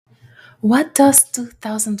What does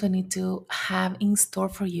 2022 have in store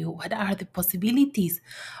for you? What are the possibilities?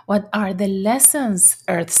 What are the lessons,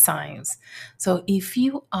 Earth signs? So, if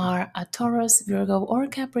you are a Taurus, Virgo, or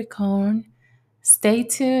Capricorn, stay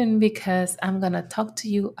tuned because I'm going to talk to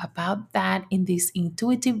you about that in this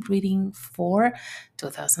intuitive reading for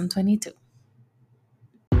 2022.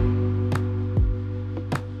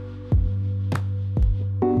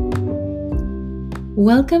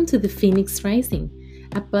 Welcome to the Phoenix Rising,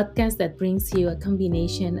 a podcast that brings you a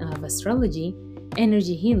combination of astrology,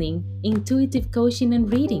 energy healing, intuitive coaching,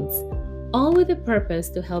 and readings, all with the purpose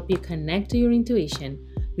to help you connect to your intuition,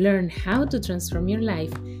 learn how to transform your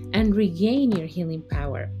life, and regain your healing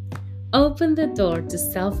power. Open the door to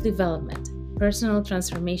self development, personal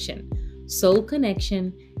transformation, soul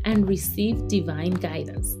connection, and receive divine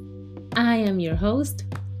guidance. I am your host,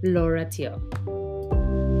 Laura Teo.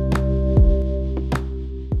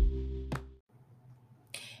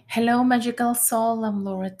 Hello, magical soul. I'm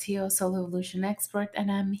Laura Teo, soul evolution expert,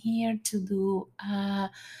 and I'm here to do a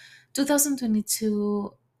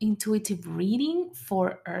 2022 intuitive reading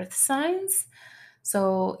for earth signs.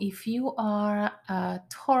 So, if you are a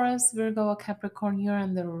Taurus, Virgo, or Capricorn, you're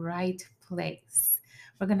in the right place.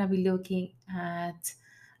 We're going to be looking at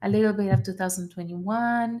a little bit of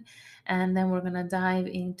 2021, and then we're going to dive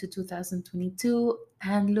into 2022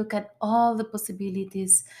 and look at all the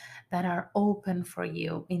possibilities that are open for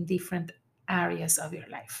you in different areas of your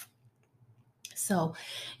life. So,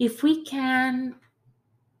 if we can,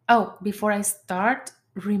 before I start,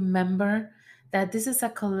 remember that this is a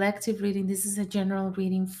collective reading, this is a general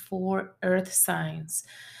reading for earth signs.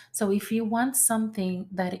 So, if you want something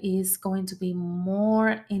that is going to be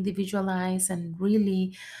more individualized and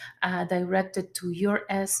really directed to your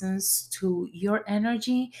essence, to your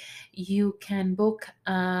energy, you can book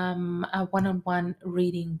a one on one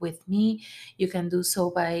reading with me. You can do so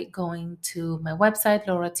by going to my website,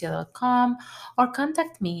 lauratia.com, or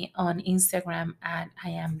contact me on Instagram at I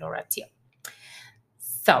am Lauratia.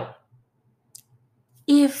 So,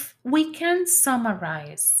 if we can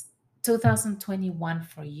summarize 2021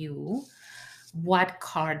 for you, what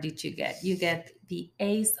card did you get? You get the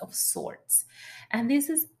Ace of Swords. And this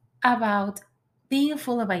is about being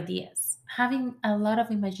full of ideas, having a lot of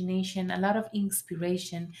imagination, a lot of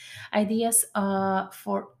inspiration, ideas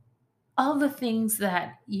for all the things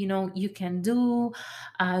that you can do.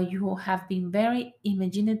 You have been very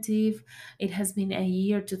imaginative. It has been a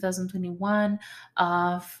year 2021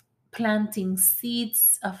 of planting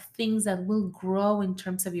seeds of things that will grow in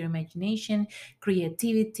terms of your imagination,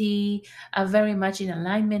 creativity, very much in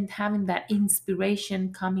alignment, having that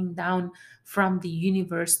inspiration coming down from the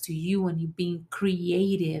universe to you, and you being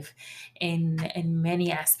creative in many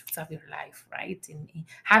aspects of your life, right? In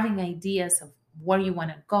having ideas of where you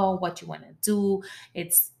want to go, what you want to do.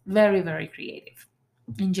 It's very, very creative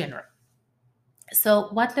in general. So,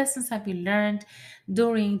 what lessons have you learned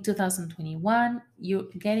during 2021? You're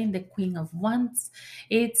getting the Queen of Wands.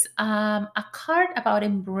 It's a card about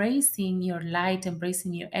embracing your light,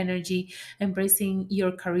 embracing your energy, embracing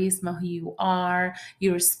your charisma, who you are,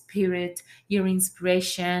 your spirit, your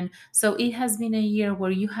inspiration. So, it has been a year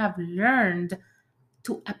where you have learned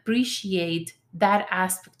to appreciate that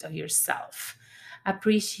aspect of yourself,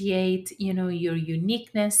 appreciate your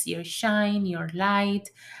uniqueness, your shine, your light,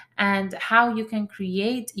 and how you can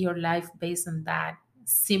create your life based on that,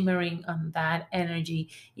 simmering on that energy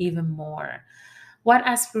even more. What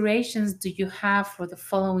aspirations do you have for the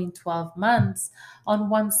following 12 months?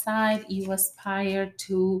 On one side, you aspire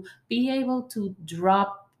to be able to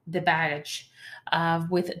drop the baggage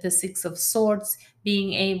with the Six of Swords,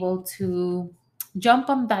 being able to jump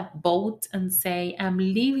on that boat and say, I'm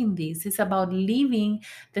leaving this. It's about leaving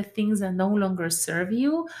the things that no longer serve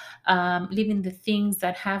you, leaving the things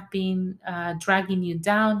that have been dragging you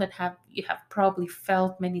down, that you have probably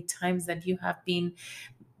felt many times that you have been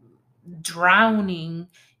drowning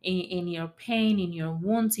in your pain, in your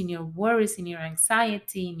wounds, in your worries, in your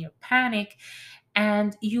anxiety, in your panic,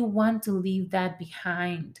 and you want to leave that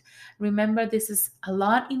behind. Remember, this is a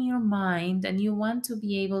lot in your mind, and you want to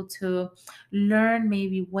be able to learn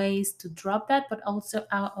maybe ways to drop that, but also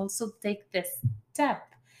take this step,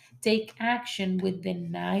 take action with the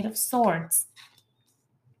Knight of Swords,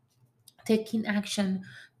 taking action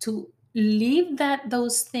to leave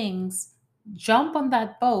those things, jump on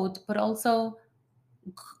that boat, but also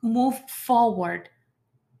move forward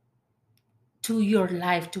to your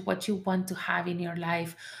life, to what you want to have in your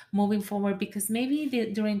life moving forward. Because maybe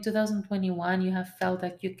during 2021 you have felt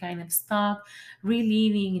like you're kind of stuck,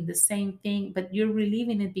 reliving in the same thing, but you're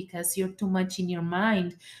reliving it because you're too much in your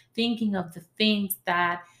mind, thinking of the things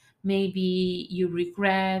that maybe you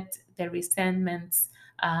regret the resentments,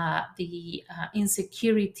 the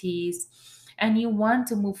insecurities, and you want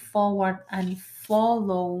to move forward and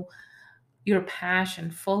follow your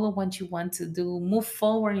passion, follow what you want to do, move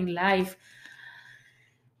forward in life,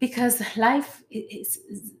 because life is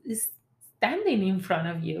standing in front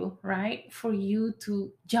of you, right? For you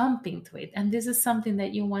to jump into it. And this is something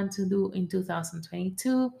that you want to do in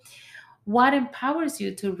 2022. What empowers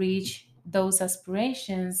you to reach those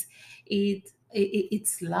aspirations?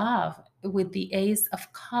 It's love. With the Ace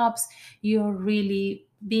of Cups, you're really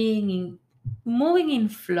moving in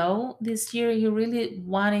flow this year. You're really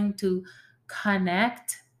wanting to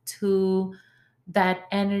connect to that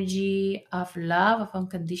energy of love, of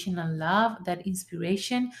unconditional love, that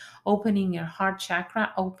inspiration, opening your heart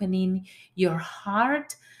chakra, opening your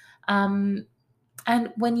heart. Um,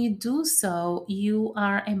 and when you do so, you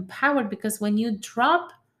are empowered, because when you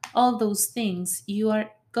drop all those things, you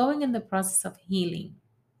are going in the process of healing.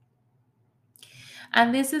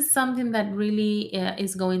 And this is something that really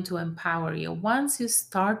is going to empower you. Once you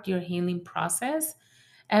start your healing process,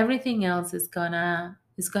 everything else is gonna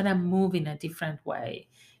move in a different way,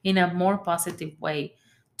 in a more positive way,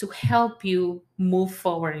 to help you move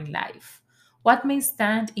forward in life. What may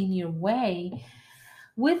stand in your way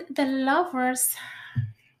with the Lovers?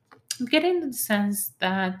 I'm getting the sense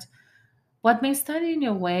that what may stand in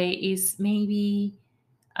your way is maybe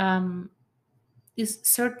um, is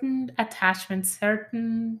certain attachments,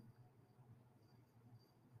 certain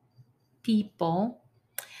people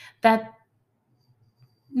that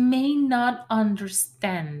may not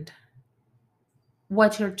understand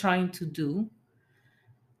what you're trying to do,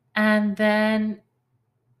 and then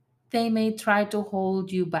they may try to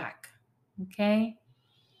hold you back. Okay.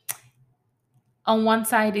 On one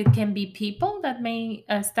side, it can be people that may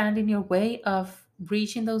stand in your way of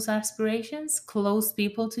reaching those aspirations, close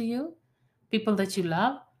people to you, people that you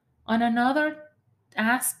love. On another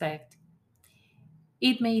aspect,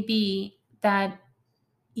 it may be that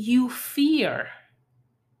you fear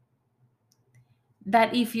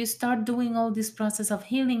that if you start doing all this process of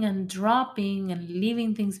healing and dropping and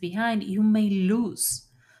leaving things behind, you may lose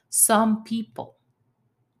some people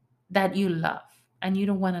that you love, and you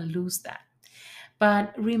don't want to lose that.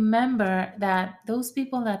 But remember that those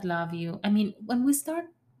people that love you, I mean, when we start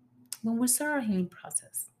our healing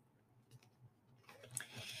process,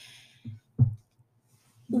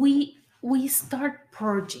 we start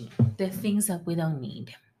purging the things that we don't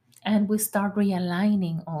need, and we start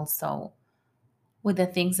realigning also with the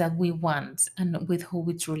things that we want and with who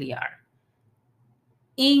we truly are.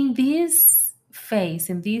 In this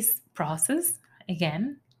phase, in this process,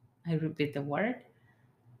 again, I repeat the word,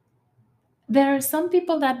 there are some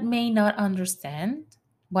people that may not understand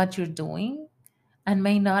what you're doing and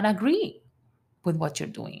may not agree with what you're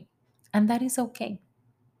doing. And that is okay.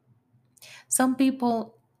 Some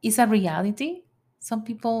people, is a reality. Some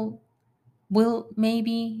people will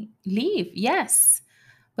maybe leave, yes.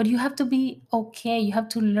 But you have to be okay. You have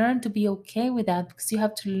to learn to be okay with that, because you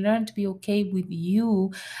have to learn to be okay with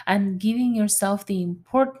you and giving yourself the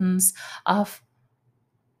importance of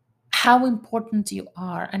how important you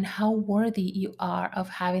are and how worthy you are of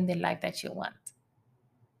having the life that you want.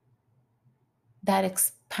 That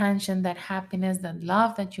expansion, that happiness, that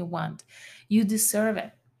love that you want, you deserve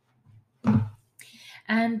it.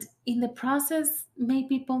 And in the process,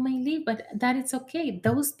 people may leave, but that is okay.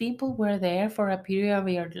 Those people were there for a period of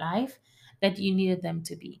your life that you needed them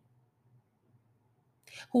to be.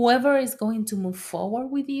 Whoever is going to move forward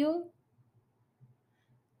with you,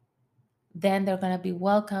 then they're going to be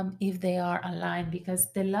welcome if they are aligned,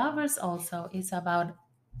 because the Lovers also is about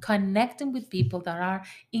connecting with people that are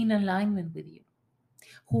in alignment with you.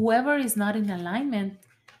 Whoever is not in alignment,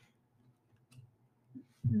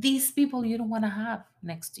 these people you don't want to have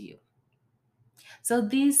next to you. So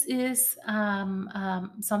this is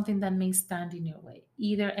something that may stand in your way.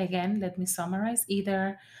 Either, again, let me summarize,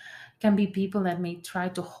 either can be people that may try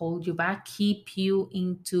to hold you back, keep you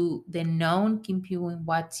into the known, keep you in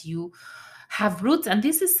what you have roots. And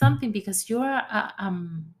this is something, because you are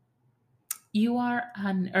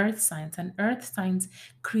an earth sign, and earth signs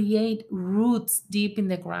create roots deep in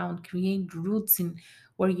the ground, create roots in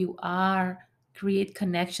where you are, create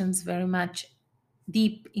connections very much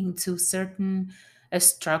deep into certain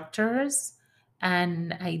structures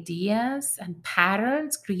and ideas and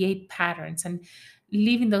patterns, create patterns. And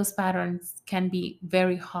leaving those patterns can be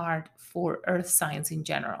very hard for earth signs in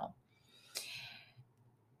general.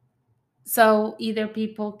 So either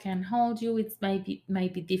people can hold you, it might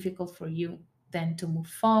be difficult for you then to move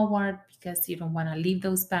forward, because you don't want to leave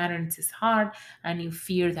those patterns, it's hard, and you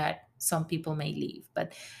fear that some people may leave.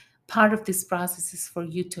 But part of this process is for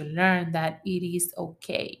you to learn that it is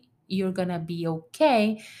okay. You're gonna be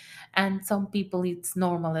okay. And some people, it's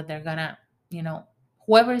normal that they're gonna, you know,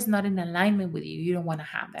 whoever is not in alignment with you, you don't want to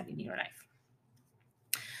have that in your life.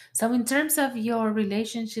 So, in terms of your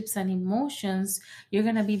relationships and emotions, you're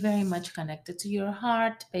going to be very much connected to your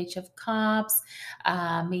heart, Page of Cups,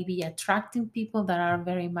 maybe attracting people that are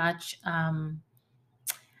very much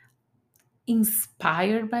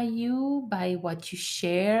inspired by you, by what you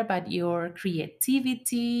share, by your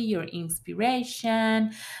creativity, your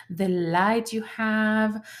inspiration, the light you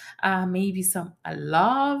have. Maybe some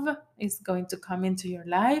love is going to come into your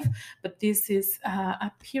life, but this is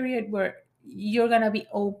a period where you're going to be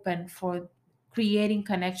open for creating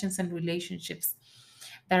connections and relationships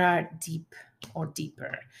that are deep or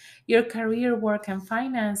deeper. Your career, work, and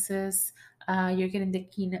finances. You're getting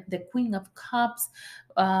the Queen of Cups,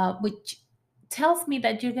 which tells me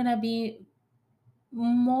that you're going to be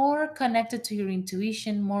more connected to your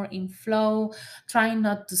intuition, more in flow, trying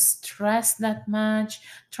not to stress that much,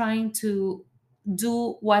 trying to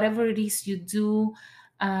do whatever it is you do,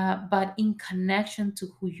 but in connection to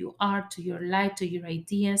who you are, to your life, to your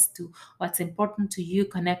ideas, to what's important to you,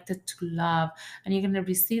 connected to love. And you're going to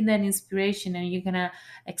receive that inspiration and you're going to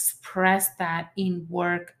express that in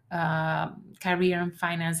work, career, and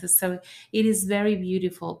finances. So it is very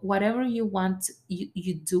beautiful. Whatever you want,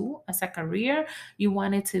 you do as a career, you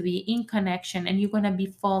want it to be in connection and you're going to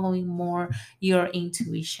be following more your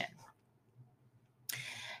intuition.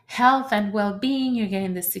 Health and well-being, you're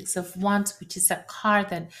getting the Six of Wands, which is a card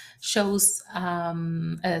that shows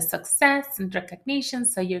success and recognition.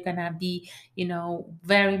 So you're going to be,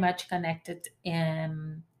 very much connected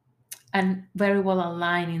and very well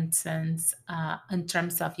aligned in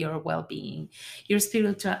terms of your well-being, your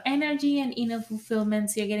spiritual energy and inner fulfillment.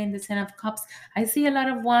 So you're getting the Ten of Cups. I see a lot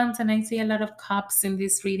of wands and I see a lot of cups in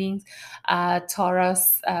these readings.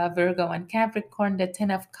 Taurus, Virgo, and Capricorn. The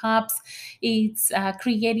Ten of Cups, it's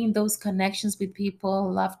creating those connections with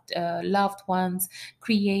people, loved ones,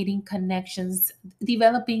 creating connections,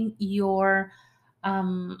 developing your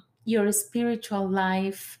spiritual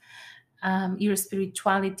life, your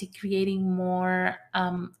spirituality, creating more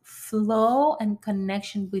flow and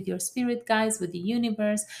connection with your spirit guides, with the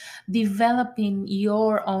universe, developing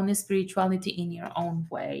your own spirituality in your own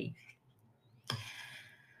way.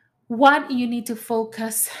 What you need to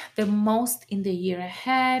focus the most in the year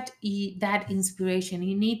ahead, that inspiration.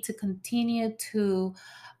 You need to continue to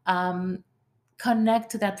um,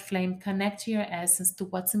 connect to that flame, connect to your essence, to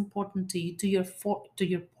what's important to you, to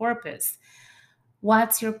your purpose.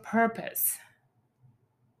 What's your purpose?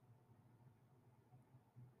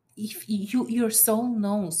 If your soul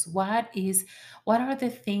knows what are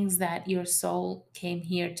the things that your soul came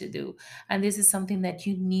here to do, and this is something that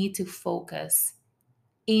you need to focus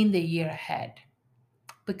in the year ahead,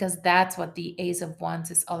 because that's what the Ace of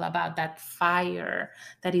Wands is all about, that fire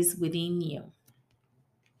that is within you.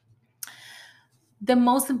 The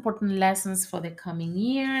most important lessons for the coming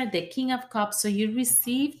year, the King of Cups. So you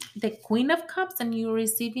received the Queen of Cups and you're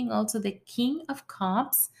receiving also the King of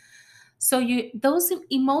Cups. So those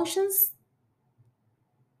emotions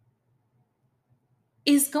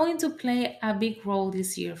is going to play a big role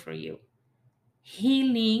this year for you.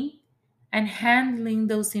 Healing and handling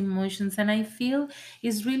those emotions. And I feel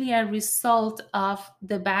is really a result of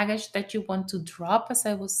the baggage that you want to drop, as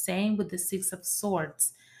I was saying, with the Six of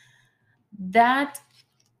Swords. That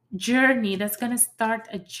journey, that's going to start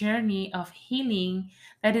a journey of healing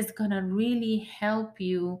that is going to really help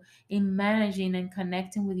you in managing and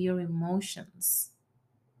connecting with your emotions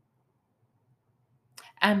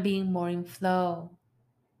and being more in flow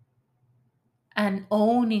and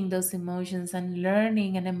owning those emotions and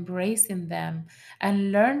learning and embracing them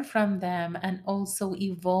and learn from them and also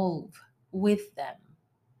evolve with them.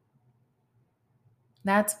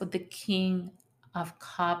 That's what the King of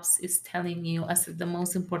Cups is telling you as the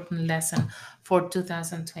most important lesson for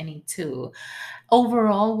 2022.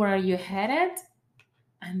 Overall, where are you headed?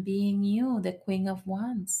 And being you, the Queen of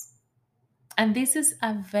Wands. And this is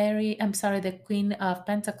the Queen of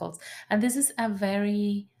Pentacles. And this is a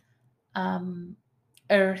very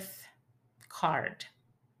earth card.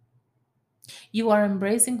 You are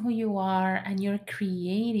embracing who you are and you're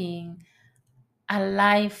creating a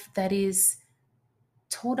life that is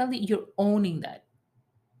totally, you're owning that.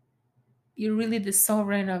 You're really the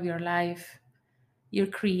sovereign of your life. You're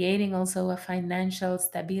creating also a financial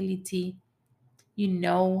stability. You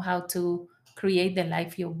know how to create the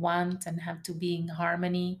life you want and have to be in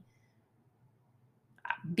harmony,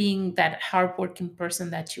 being that hardworking person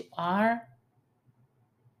that you are.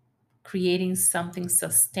 creating something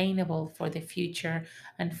sustainable for the future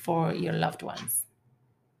and for your loved ones.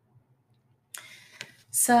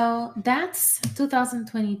 So that's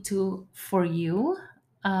 2022 for you,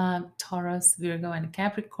 Taurus, Virgo, and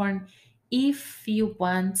Capricorn. If you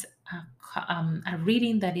want a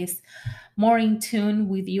reading that is more in tune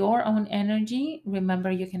with your own energy, remember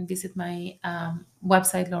you can visit my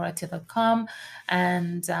website, lauratia.com,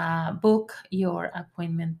 and book your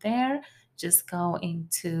appointment there. Just go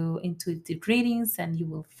into intuitive readings, and you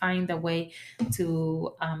will find a way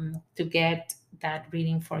to get that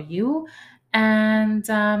reading for you. And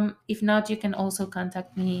if not, you can also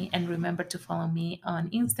contact me, and remember to follow me on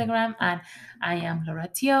Instagram at I am Laura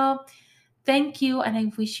Tio. Thank you, and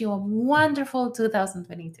I wish you a wonderful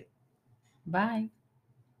 2022. Bye.